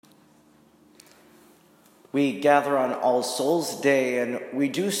We gather on All Souls Day, and we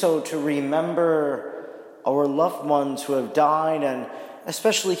do so to remember our loved ones who have died, and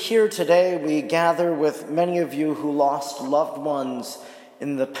especially here today, we gather with many of you who lost loved ones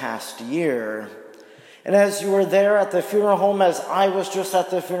in the past year. And as you were there at the funeral home, as I was just at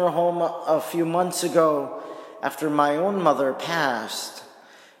the funeral home a few months ago after my own mother passed,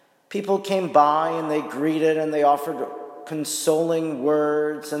 people came by and they greeted and they offered consoling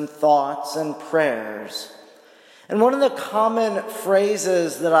words and thoughts and prayers. And one of the common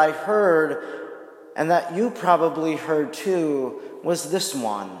phrases that I heard, and that you probably heard too, was this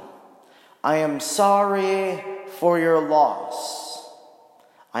one: I am sorry for your loss.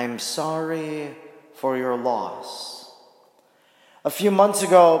 I am sorry for your loss. A few months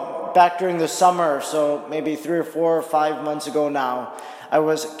ago, back during the summer, so maybe 3 or 4 or 5 months ago now, I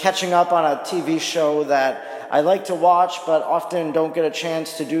was catching up on a TV show that I like to watch, but often don't get a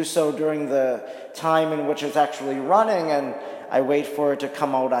chance to do so during the time in which it's actually running, and I wait for it to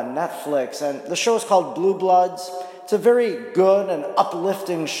come out on Netflix. And the show is called Blue Bloods. It's a very good and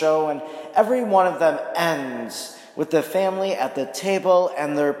uplifting show, and every one of them ends with the family at the table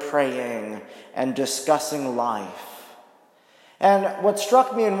and they're praying and discussing life. And what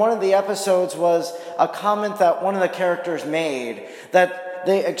struck me in one of the episodes was a comment that one of the characters made, that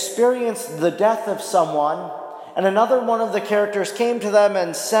they experienced the death of someone, and another one of the characters came to them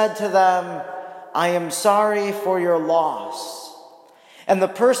and said to them, I am sorry for your loss. And the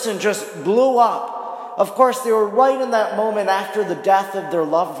person just blew up. Of course, they were right in that moment after the death of their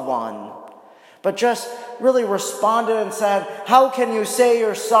loved one, but just really responded and said, how can you say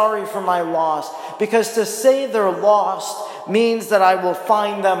you're sorry for my loss? Because to say they're lost means that I will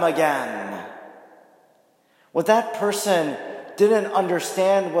find them again. What that person didn't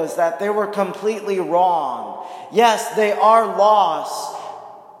understand was that they were completely wrong. Yes, they are lost,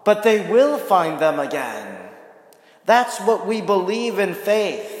 but they will find them again. That's what we believe in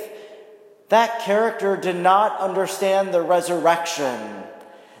faith. That character did not understand the resurrection.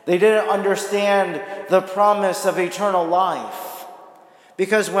 They didn't understand the promise of eternal life.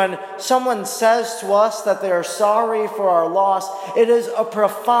 Because when someone says to us that they are sorry for our loss, it is a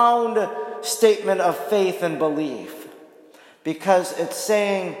profound statement of faith and belief. Because it's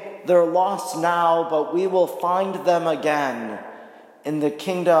saying they're lost now, but we will find them again in the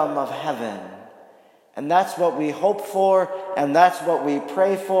kingdom of heaven. And that's what we hope for, and that's what we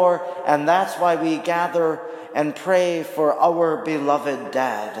pray for, and that's why we gather and pray for our beloved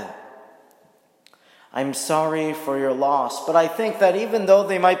dead. I'm sorry for your loss, but I think that even though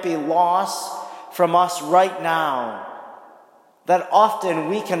they might be lost from us right now, that often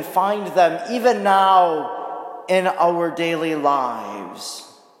we can find them even now in our daily lives.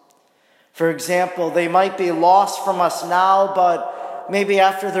 For example, they might be lost from us now, but maybe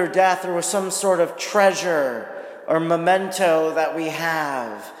after their death there was some sort of treasure or memento that we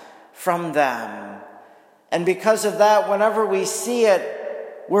have from them. And because of that, whenever we see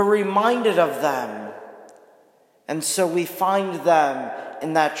it, we're reminded of them. And so we find them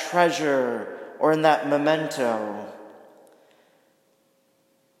in that treasure or in that memento.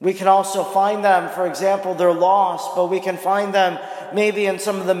 We can also find them, for example, they're lost, but we can find them maybe in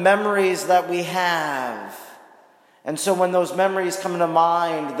some of the memories that we have. And so when those memories come to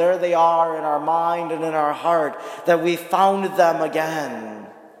mind, there they are in our mind and in our heart, that we found them again.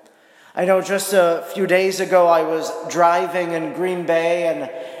 I know just a few days ago I was driving in Green Bay, and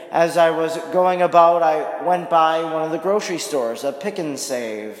as I was going about, I went by one of the grocery stores, a Pick 'n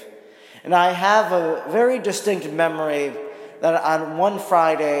Save. And I have a very distinct memory that on one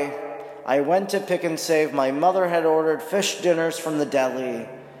Friday, I went to Pick 'n Save. My mother had ordered fish dinners from the deli,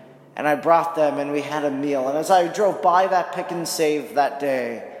 and I brought them, and we had a meal. And as I drove by that Pick 'n Save that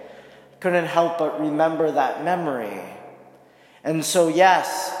day, I couldn't help but remember that memory. And so,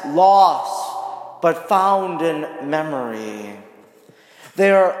 yes, lost, but found in memory.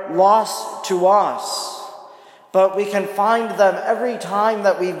 They are lost to us, but we can find them every time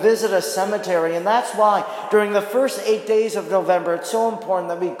that we visit a cemetery. And that's why during the first 8 days of November, it's so important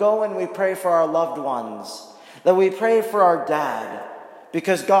that we go and we pray for our loved ones, that we pray for our dead,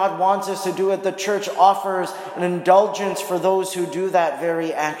 because God wants us to do it. The church offers an indulgence for those who do that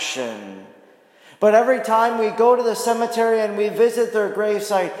very action. But every time we go to the cemetery and we visit their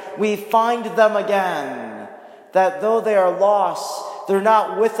gravesite, we find them again. That though they are lost, they're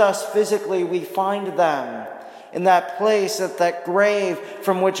not with us physically. We find them in that place, at that grave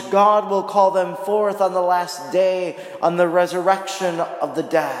from which God will call them forth on the last day, on the resurrection of the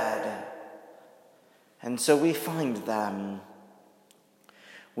dead. And so we find them.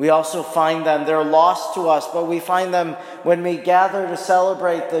 We also find them, they're lost to us, but we find them when we gather to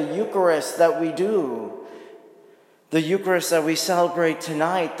celebrate the Eucharist that we do. The Eucharist that we celebrate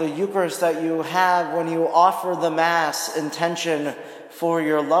tonight, the Eucharist that you have when you offer the Mass intention for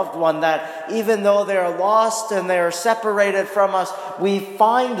your loved one, that even though they are lost and they are separated from us, we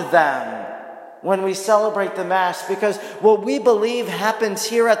find them when we celebrate the Mass. Because what we believe happens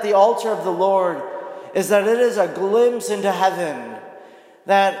here at the altar of the Lord is that it is a glimpse into heaven.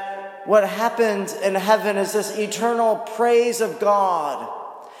 That what happens in heaven is this eternal praise of God.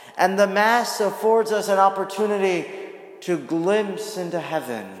 And the Mass affords us an opportunity to glimpse into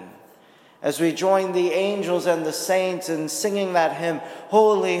heaven as we join the angels and the saints in singing that hymn,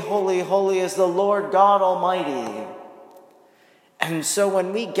 "Holy, holy, holy is the Lord God Almighty." And so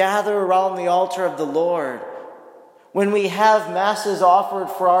when we gather around the altar of the Lord, when we have Masses offered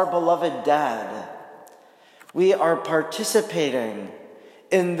for our beloved dead, we are participating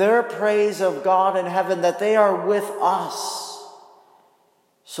in their praise of God in heaven, that they are with us,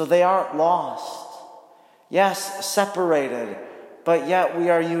 so they aren't lost. Yes, separated, but yet we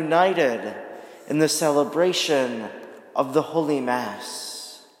are united in the celebration of the Holy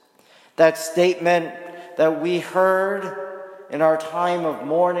Mass. That statement that we heard in our time of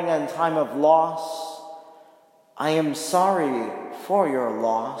mourning and time of loss, "I am sorry for your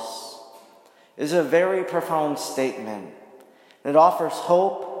loss," is a very profound statement. It offers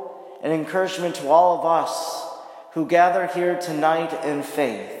hope and encouragement to all of us who gather here tonight in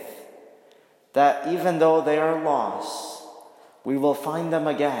faith, that even though they are lost, we will find them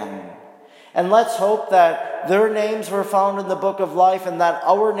again. And let's hope that their names were found in the book of life and that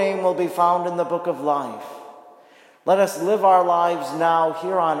our name will be found in the book of life. Let us live our lives now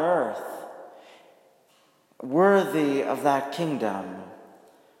here on earth, worthy of that kingdom,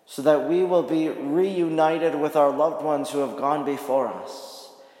 so that we will be reunited with our loved ones who have gone before us,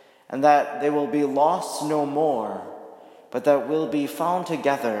 and that they will be lost no more, but that we'll be found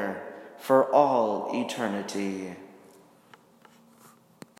together for all eternity.